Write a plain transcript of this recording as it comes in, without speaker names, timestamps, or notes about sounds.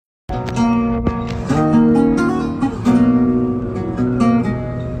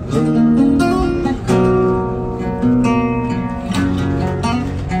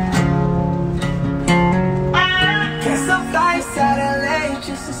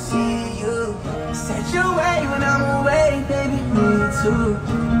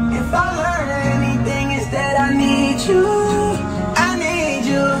If I learn anything, it's that I need you. I need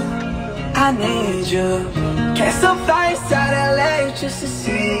you. I need you. Catch some flights out LA just to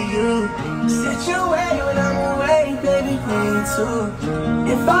see you. Set your way when I'm away, baby, me too.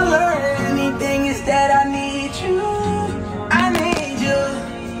 If I learn anything, it's that I need you. I need you.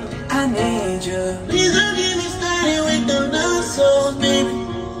 I need you. Please don't get me started with the nonsense, baby.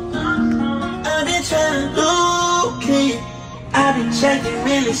 I've been trying to locate. I've been checking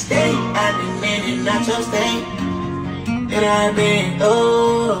real estate. I've been meaning not your state. And I've been okay. I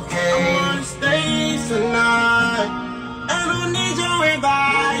wanna stay tonight. I don't need your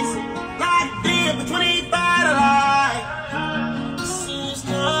advice. Like this for 25 to life. Seems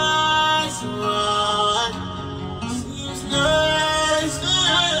nice, right? Seems nice,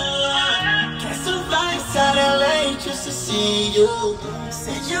 right? Catch some flights out LA just to see you.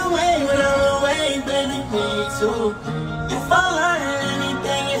 Set your way when I'm away, baby, me too. If I learn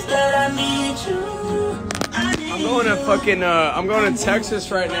anything, it's that I need you. I'm going to fucking, I'm going to Texas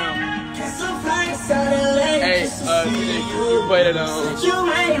right now. Hey, you played it on.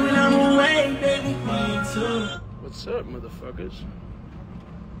 What's up, motherfuckers?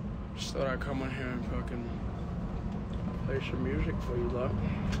 Just thought I'd come on here and fucking play some music for you lot.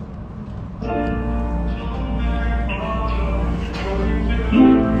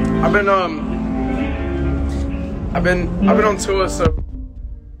 I've been on tour, so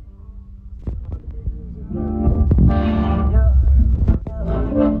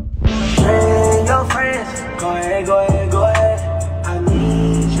Train your friends, go ahead, go ahead, go ahead. I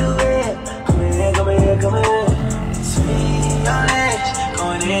need you here. Come in, come in, come in. Swing your legs,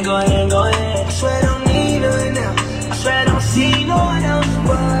 go ahead, go ahead, go ahead. I swear I don't need no one else. I swear I don't see no one else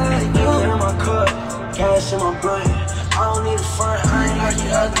but you in my cup, gas in my blood. I don't need a front, I ain't like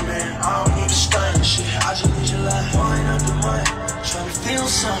the other man. I don't need a stunt shit, I just need your life. Pouring up the money, trying to feel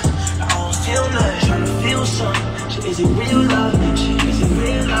something. I don't feel nothing, trying to feel something. Shit, is it real love? Shit, is it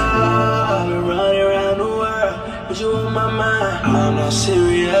real love? I've been running around the world, but you on my mind. I'm not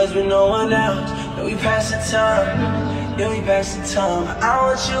serious with no one else. Yeah, we pass the time, yeah, we pass the time. I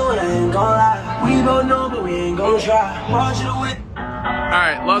want you and I ain't gon' lie. We both know, but we ain't gon' try. Want you to win.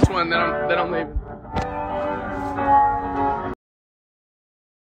 alright, last one, then I'm leaving.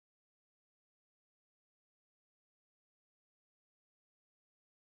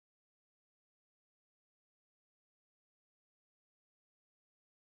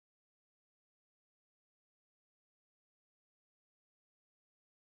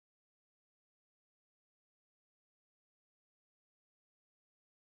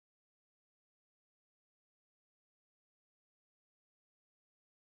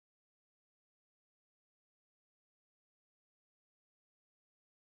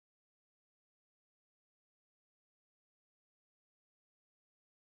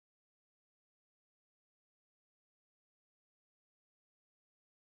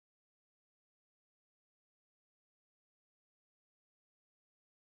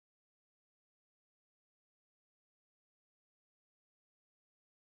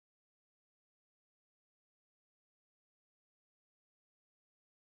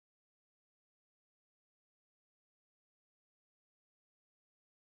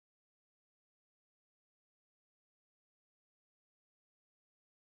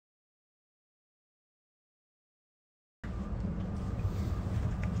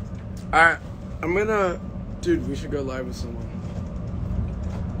 Alright, I'm gonna... Dude, we should go live with someone.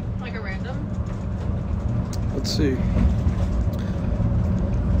 Like a random? Let's see.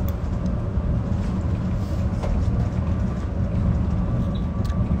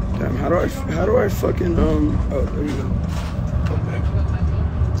 Damn, how do I fucking, oh, there you go.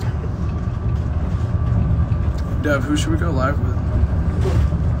 Dev, who should we go live with?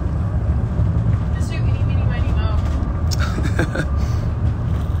 Just do itty bitty mighty mo.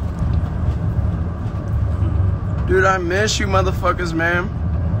 Dude, I miss you motherfuckers, man.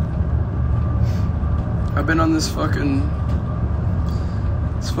 I've been on this fucking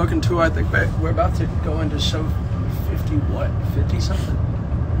tour. I think we're about to go into show 50 what? 50 something?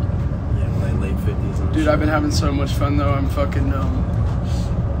 Yeah, like late 50s. Dude, I've been having so much fun though. I'm fucking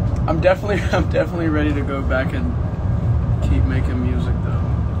I'm definitely ready to go back and keep making music though.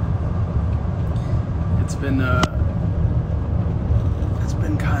 It's been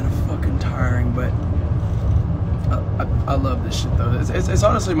kind of fucking tiring, but I love this shit though. It's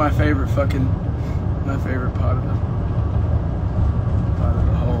honestly my favorite part of the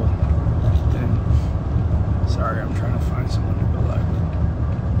whole thing. Sorry, I'm trying to find someone to go live with.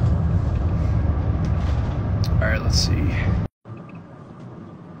 All right, let's see.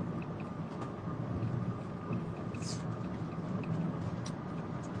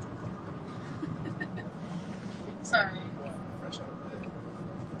 Sorry.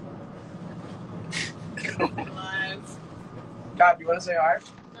 Live. God, you want to say hi?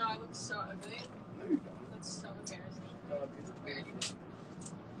 No, I look so ugly. No, you don't. That's so embarrassing. God, it's beautiful.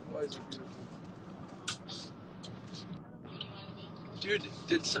 Why is it beautiful? Dude,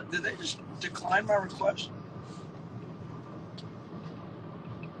 did they just decline my request?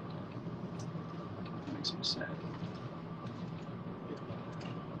 That makes me sad.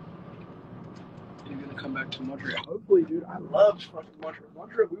 You're gonna come back to Montreal. Hopefully, dude. I love fucking Montreal.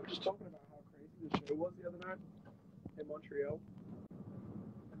 Montreal. We were just talking about how crazy the show was the other night in Montreal.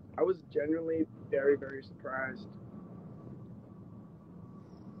 I was genuinely very, very surprised.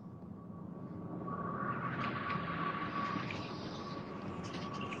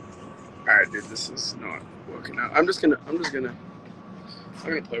 All right, dude. This is not working out. I'm gonna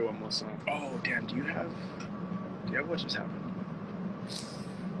play one more song. Oh, damn. Do you have what just happened?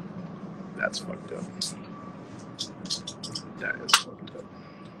 That's fucked up. That is fucked up.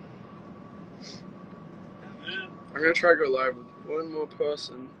 I'm gonna try to go live with one more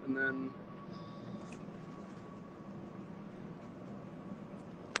person, and then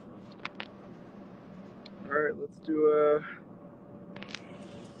all right, let's do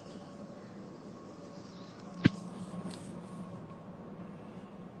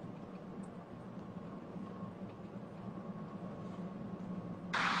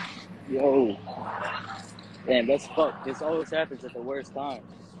Yo, damn, that's fucked. This always happens at the worst time.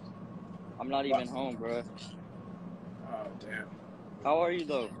 I'm not even home, bro. Oh damn. How are you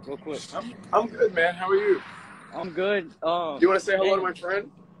though? Real quick. I'm good, man. How are you? I'm good. You want to say hello to my friend?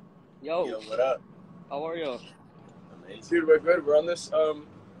 Yo, what up? how are you? Amazing. Dude, we're good. We're on this on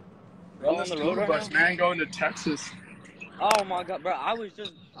the road right bus, now? man, going to Texas. Oh my god, bro! I was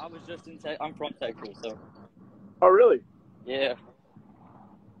just in Texas. I'm from Texas, so Oh really? yeah.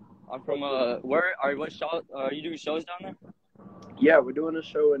 I'm from where are you? What show? Are you doing shows down there? Yeah, we're doing a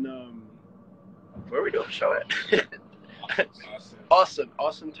show in where are we doing a show at?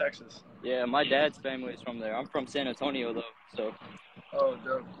 Austin, Texas. Yeah, my dad's family is from there. I'm from San Antonio though, so. Oh,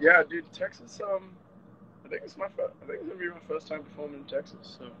 dope. Yeah, dude, Texas. I think it's gonna be my first time performing in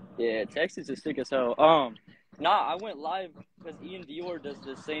Texas. So. Yeah, Texas is sick as hell. Nah, I went live because Ian Dior does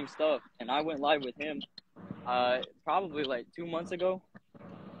the same stuff, and I went live with him, probably like 2 months ago,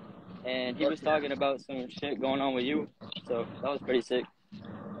 and he was talking about some shit going on with you, so that was pretty sick.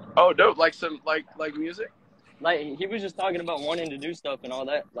 Oh, dope! Like some like music. Like he was just talking about wanting to do stuff and all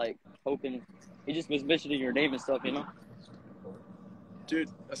that, like hoping. He just was mentioning your name and stuff, you know. Dude,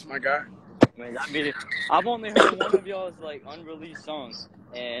 that's my guy. Man, I've only heard one of y'all's like unreleased songs,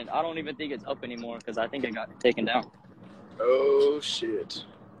 and I don't even think it's up anymore because I think it got taken down. Oh shit.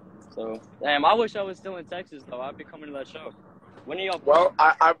 So damn, I wish I was still in Texas though. I'd be coming to that show. When are y'all? Well,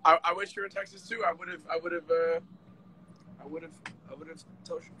 I wish you were in Texas too. I would have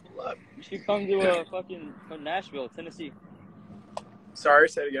told you to pull up. You should come to fucking Nashville, Tennessee. Sorry,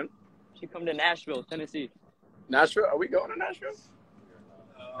 say it again. You should come to Nashville, Tennessee. Nashville? Are we going to Nashville?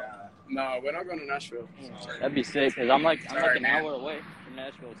 No, we're not going to Nashville. That'd be sick because I'm like an man. hour away from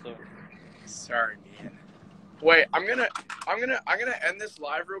Nashville. So. Sorry, man. Wait, I'm gonna end this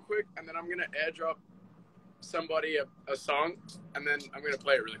live real quick, and then I'm gonna airdrop somebody a song, and then I'm gonna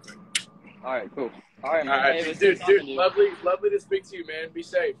play it really quick. All right, cool. All right, man. All right, hey, dude, lovely to speak to you, man. Be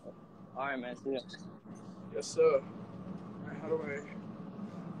safe. All right, man. See ya. Yes, sir. All right, how do I?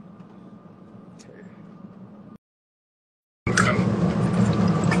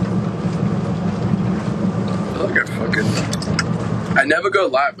 Look at fucking. I never go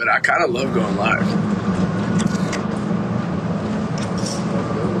live, but I kind of love going live.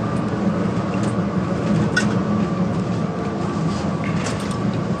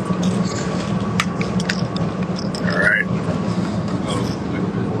 All right.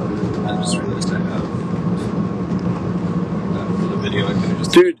 Oh, I just realized I have for the video. I could have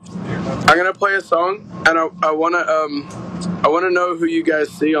just. Dude, I'm gonna play a song, and I wanna know who you guys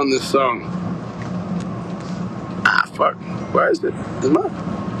see on this song. Ah, fuck. Where is it? Is mine?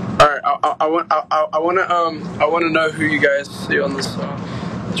 All right. I wanna know who you guys see on this song.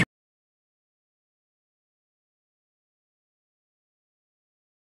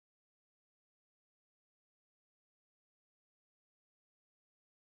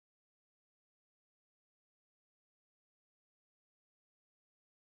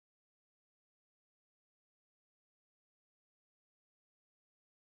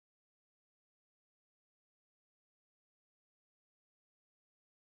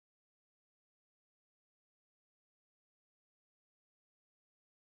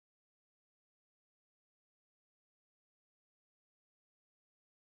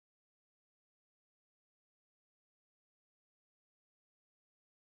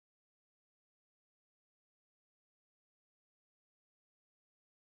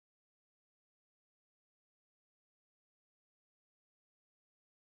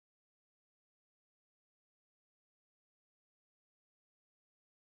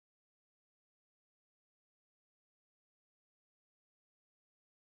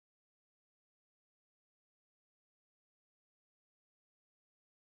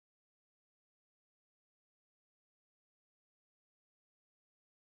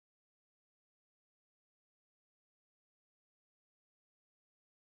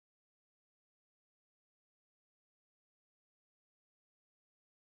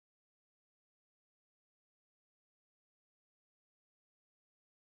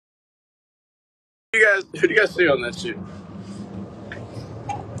 Who do you guys see on that shit?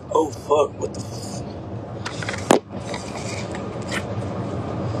 Oh fuck! What the?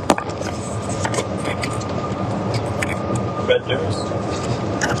 Red nose.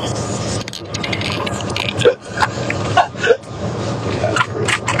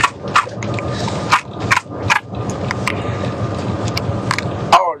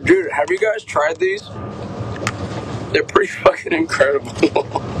 Oh, dude, have you guys tried these? They're pretty fucking incredible.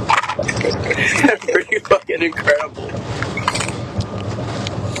 They're pretty fucking incredible.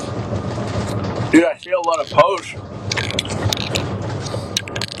 Dude, I see a lot of posts.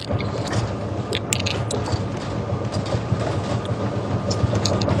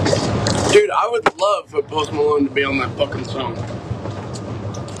 Dude, I would love for Post Malone to be on that fucking song.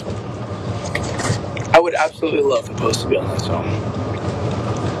 I would absolutely love for Post to be on that song.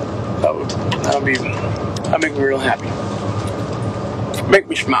 That'd make me real happy. Make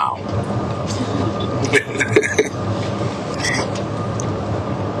me smile.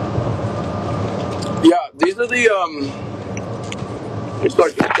 Yeah, these are the it's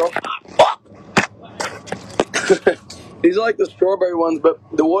like the these are like the strawberry ones, but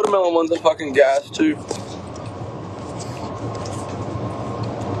the watermelon ones are fucking gas too.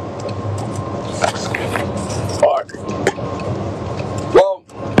 Fuck. Well,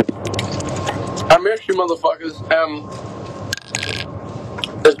 I miss you motherfuckers.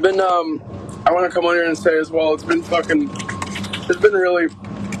 It's been I want to come on here and say as well, it's been really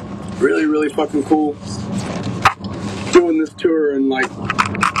really fucking cool doing this tour and like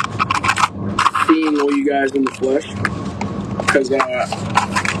seeing all you guys in the flesh, because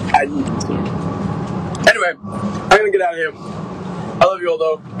anyway, I'm gonna get out of here. I love you all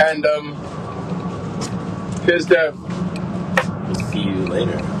though, and here's Dev. See you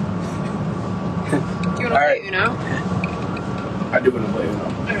later. Do you want to play Uno? I do want to play Uno.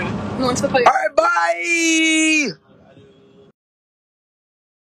 Okay. Who wants to play? Alright, bye!